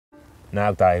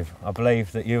Now, Dave, I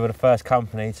believe that you were the first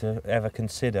company to ever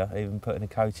consider even putting a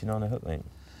coating on a hook link.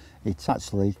 It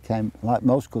actually came, like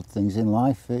most good things in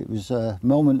life, it was a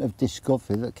moment of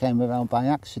discovery that came around by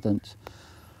accident.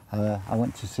 I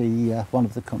went to see one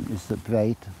of the companies that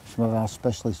braid some of our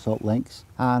specialist hook links,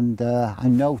 and I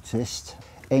noticed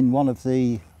in one of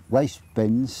the waste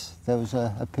bins there was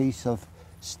a piece of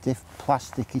stiff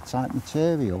plasticky type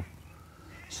material.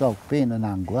 So being an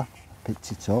angler,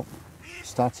 picked it up,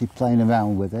 started playing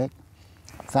around with it,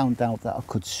 found out that I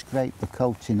could scrape the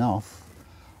coating off,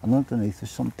 and underneath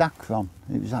was some dacron.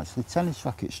 It was actually tennis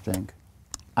racket string.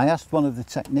 I asked one of the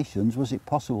technicians, was it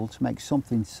possible to make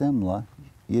something similar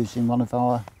using one of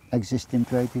our existing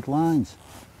braided lines?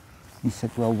 He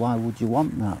said, well, why would you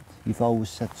want that? You've always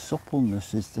said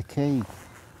suppleness is the key.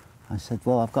 I said,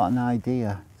 well, I've got an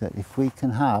idea that if we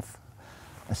can have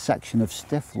a section of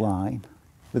stiff line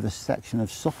with a section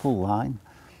of supple line,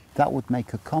 that would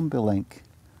make a combi link,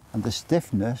 and the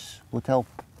stiffness would help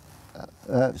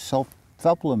solve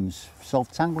problems,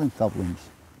 solve tangling problems.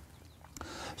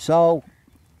 So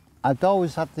I'd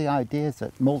always had the idea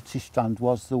that multi-strand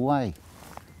was the way.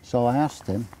 So I asked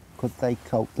him, could they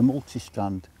coat the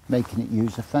multi-strand, making it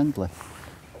user-friendly?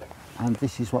 And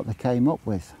this is what they came up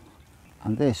with.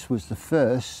 And this was the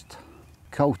first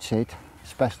coated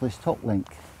specialist hook link.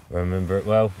 I remember it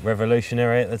well,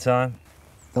 revolutionary at the time.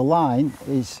 The line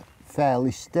is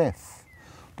fairly stiff,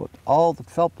 but all the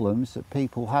problems that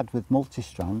people had with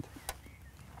multi-strand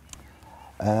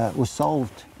were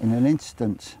solved in an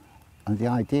instant. And the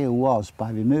idea was,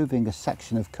 by removing a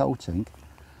section of coating,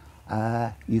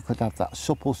 you could have that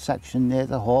supple section near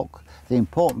the hook, the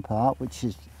important part, which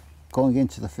is going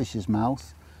into the fish's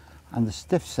mouth, and the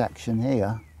stiff section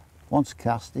here, once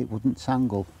cast, it wouldn't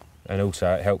tangle. And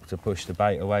also it helped to push the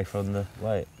bait away from the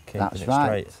weight, keeping it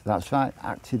straight. That's right,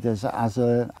 acted as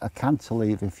a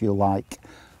cantilever, if you like,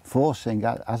 forcing,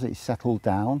 as it settled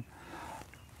down,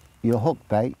 your hook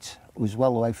bait was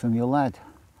well away from your lead.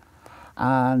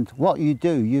 And what you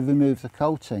do, you remove the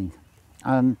coating.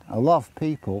 And a lot of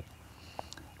people,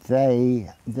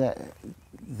 they're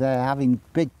having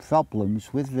big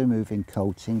problems with removing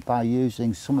coating by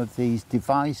using some of these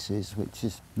devices, which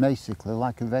is basically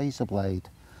like a razor blade.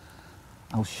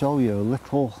 I'll show you a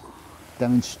little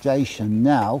demonstration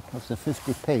now of the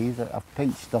 50p that I've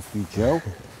pinched off you, Joe.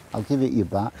 I'll give it you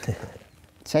back.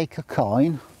 Take a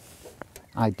coin,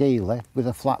 ideally with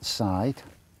a flat side,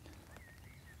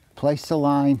 place the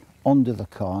line under the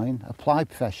coin, apply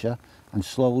pressure and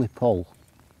slowly pull.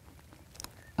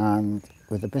 And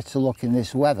with a bit of luck in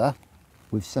this weather,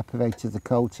 we've separated the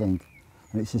coating,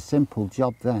 and it's a simple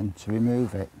job then to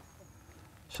remove it.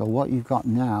 So what you've got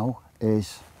now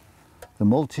is the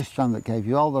multi-strand that gave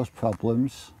you all those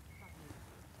problems,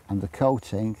 and the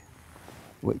coating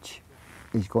which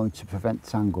is going to prevent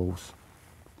tangles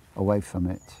away from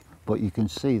it. But you can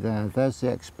see there's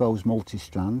the exposed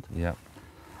multi-strand. Yeah.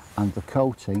 And the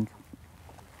coating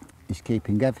is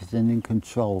keeping everything in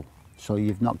control, so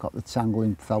you've not got the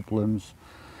tangling problems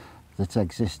that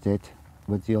existed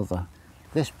with the other.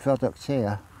 This product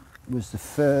here was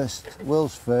the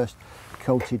world's first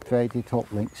coated braided hook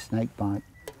link snakebite,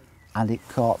 and it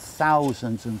caught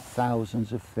thousands and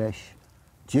thousands of fish.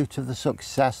 Due to the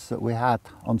success that we had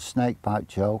on snakebite,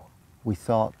 Joe, we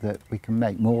thought that we can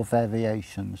make more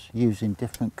variations using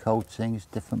different coatings,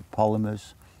 different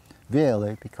polymers,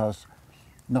 really, because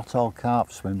not all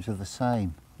carp swims are the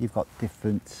same. You've got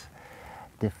different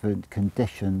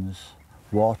conditions,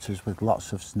 waters with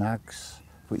lots of snags,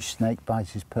 which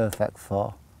snakebite is perfect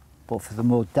for. But for the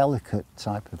more delicate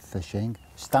type of fishing,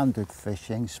 standard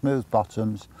fishing, smooth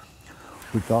bottoms,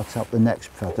 we brought out the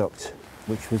next product,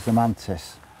 which was the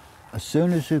mantis. As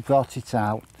soon as we brought it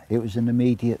out, it was an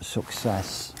immediate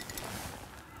success.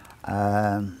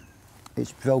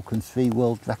 It's broken 3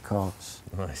 world records.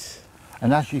 Nice.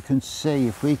 And as you can see,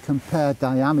 if we compare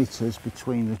diameters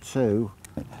between the two,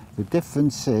 the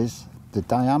difference is the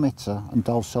diameter and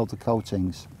also the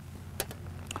coatings.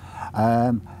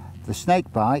 The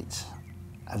snakebite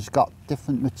has got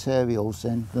different materials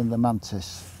in than the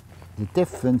mantis. The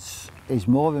difference is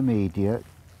more immediate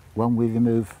when we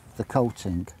remove the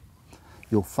coating.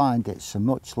 You'll find it's a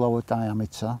much lower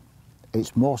diameter,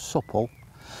 it's more supple,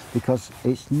 because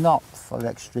it's not for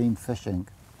extreme fishing.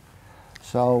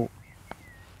 So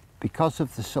because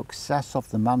of the success of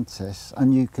the mantis,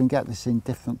 and you can get this in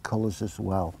different colours as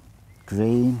well,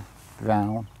 green,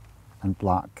 brown and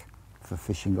black for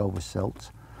fishing over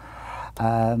silt.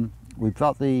 We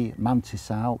brought the mantis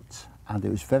out and it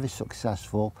was very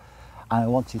successful, and I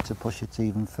wanted to push it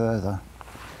even further,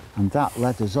 and that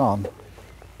led us on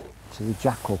to the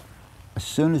jackal. As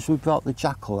soon as we brought the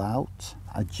jackal out,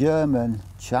 a German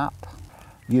chap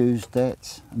used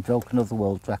it and broke another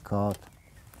world record.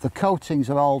 The coatings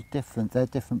are all different, they're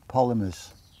different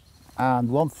polymers. And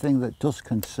one thing that does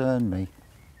concern me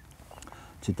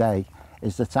today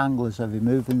is that anglers are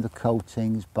removing the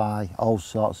coatings by all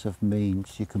sorts of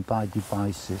means. You can buy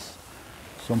devices,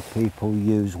 some people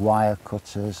use wire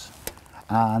cutters,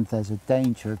 and there's a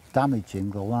danger of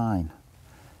damaging the line.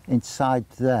 Inside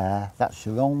there, that's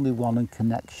your only one and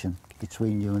connection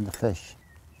between you and the fish.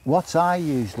 What I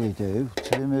usually do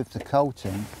to remove the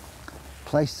coating,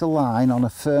 place the line on a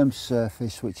firm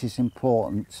surface, which is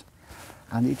important,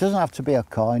 and it doesn't have to be a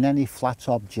coin, any flat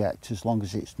object, as long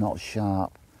as it's not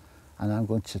sharp. And I'm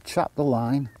going to trap the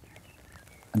line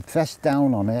and press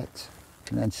down on it,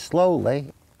 and then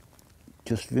slowly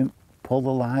just pull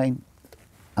the line.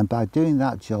 And by doing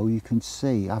that, Joe, you can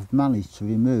see I've managed to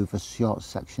remove a short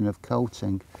section of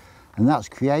coating, and that's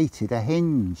created a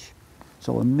hinge.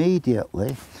 So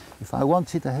immediately, if I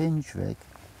wanted a hinge rig,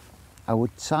 I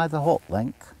would tie the hook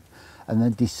link and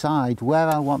then decide where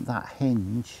I want that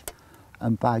hinge,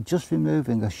 and by just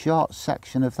removing a short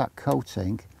section of that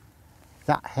coating,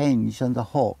 that hinge and the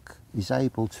hook is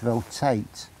able to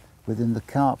rotate within the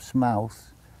carp's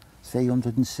mouth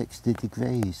 360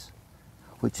 degrees,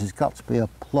 which has got to be a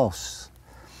plus,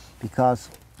 because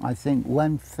I think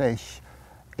when fish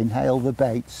inhale the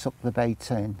bait, suck the bait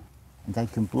in, and they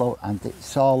can blow, and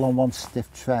it's all on one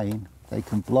stiff train, they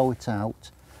can blow it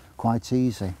out quite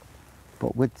easy.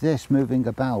 But with this moving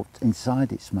about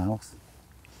inside its mouth,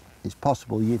 it's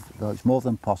possible, it's more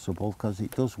than possible, because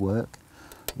it does work,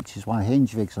 which is why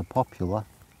hinge rigs are popular.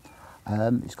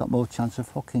 It's got more chance of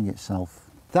hooking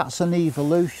itself. That's an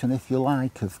evolution, if you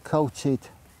like, of coated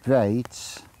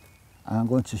braids. And I'm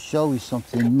going to show you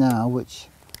something now, which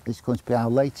is going to be our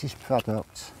latest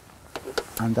product,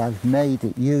 and I've made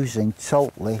it using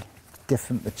totally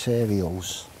different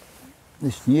materials.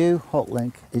 This new hook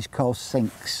link is called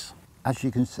sinks. As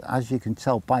you can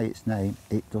tell by its name,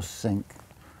 it does sink.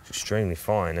 It's extremely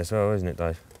fine as well, isn't it,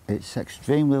 Dave? It's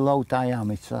extremely low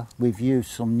diameter. We've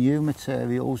used some new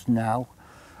materials now,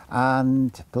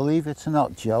 and believe it or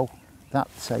not, Joe, that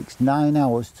takes 9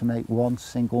 hours to make 1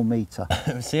 single metre.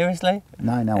 Seriously?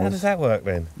 9 hours. How does that work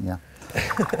then? Yeah.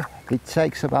 It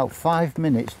takes about 5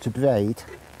 minutes to braid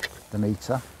the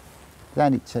metre,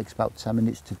 then it takes about 10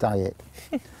 minutes to dye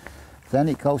it. Then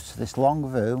it goes to this long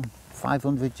room,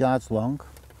 500 yards long,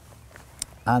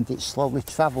 and it slowly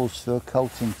travels through a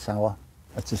coating tower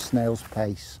at a snail's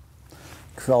pace,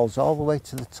 crawls all the way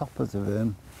to the top of the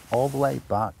room, all the way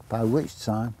back, by which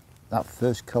time that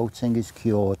first coating is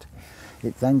cured.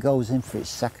 It then goes in for its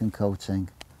second coating,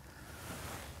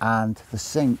 and the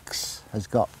sinks has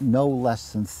got no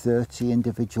less than 30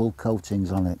 individual coatings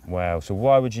on it. Wow, so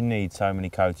why would you need so many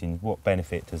coatings? What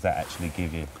benefit does that actually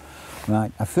give you?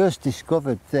 Right, I first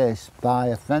discovered this by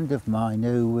a friend of mine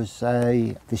who was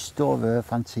a restorer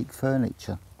of antique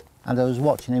furniture. And I was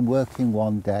watching him working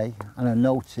one day, and I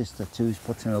noticed that he was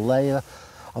putting a layer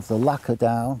of the lacquer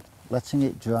down, letting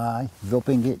it dry,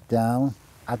 rubbing it down,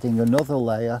 adding another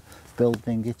layer,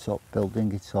 building it up,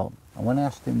 building it up. And when I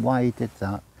asked him why he did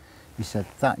that, he said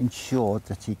that ensured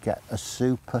that he'd get a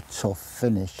super tough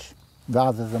finish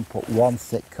rather than put one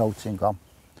thick coating on.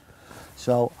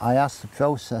 So I asked the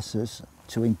processors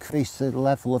to increase the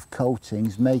level of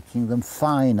coatings, making them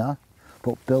finer,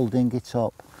 but building it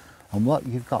up. And what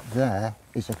you've got there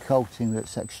is a coating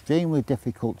that's extremely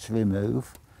difficult to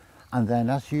remove. And then,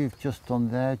 as you've just done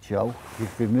there, Joe,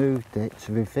 you've removed it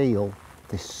to reveal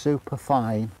this super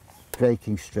fine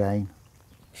breaking strain.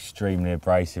 Extremely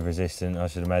abrasive resistant, I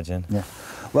should imagine. Yeah.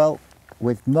 Well,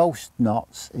 with most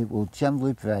knots, it will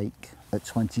generally break at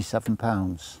 27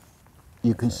 pounds.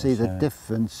 You can see the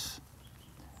difference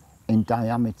in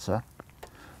diameter.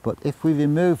 But if we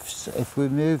remove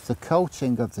the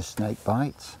coating of the snake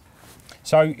bite.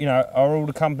 So, you know, are all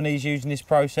the companies using this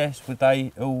process? Would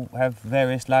they all have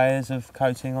various layers of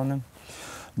coating on them?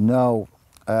 No.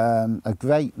 A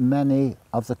great many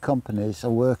of the companies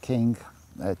are working,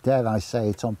 dare I say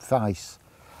it, on price.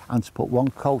 And to put one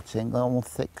coating, one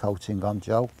thick coating on,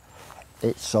 Joe,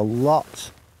 it's a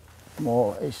lot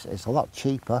more, it's a lot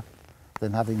cheaper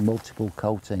than having multiple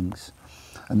coatings.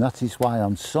 And that is why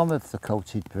on some of the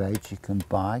coated braids you can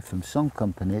buy from some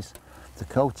companies, the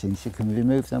coatings, you can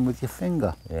remove them with your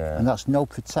finger. Yeah. And that's no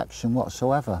protection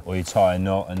whatsoever. Or you tie a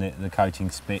knot and the coating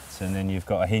spits and then you've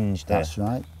got a hinge there. That's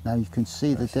right. Now you can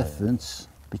see the difference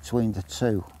between the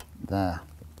two there.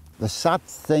 The sad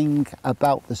thing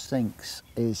about the sinks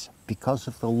is because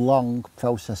of the long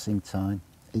processing time,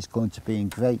 it's going to be in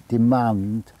great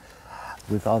demand.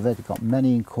 We've already got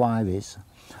many inquiries,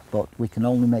 but we can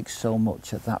only make so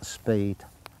much at that speed.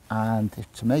 And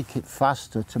to make it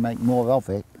faster, to make more of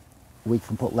it, we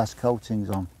can put less coatings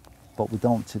on. But we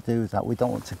don't want to do that. We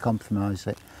don't want to compromise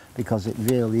it, because it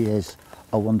really is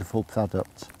a wonderful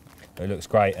product. It looks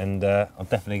great, and I'm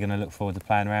definitely going to look forward to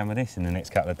playing around with this in the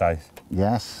next couple of days.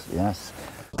 Yes, yes.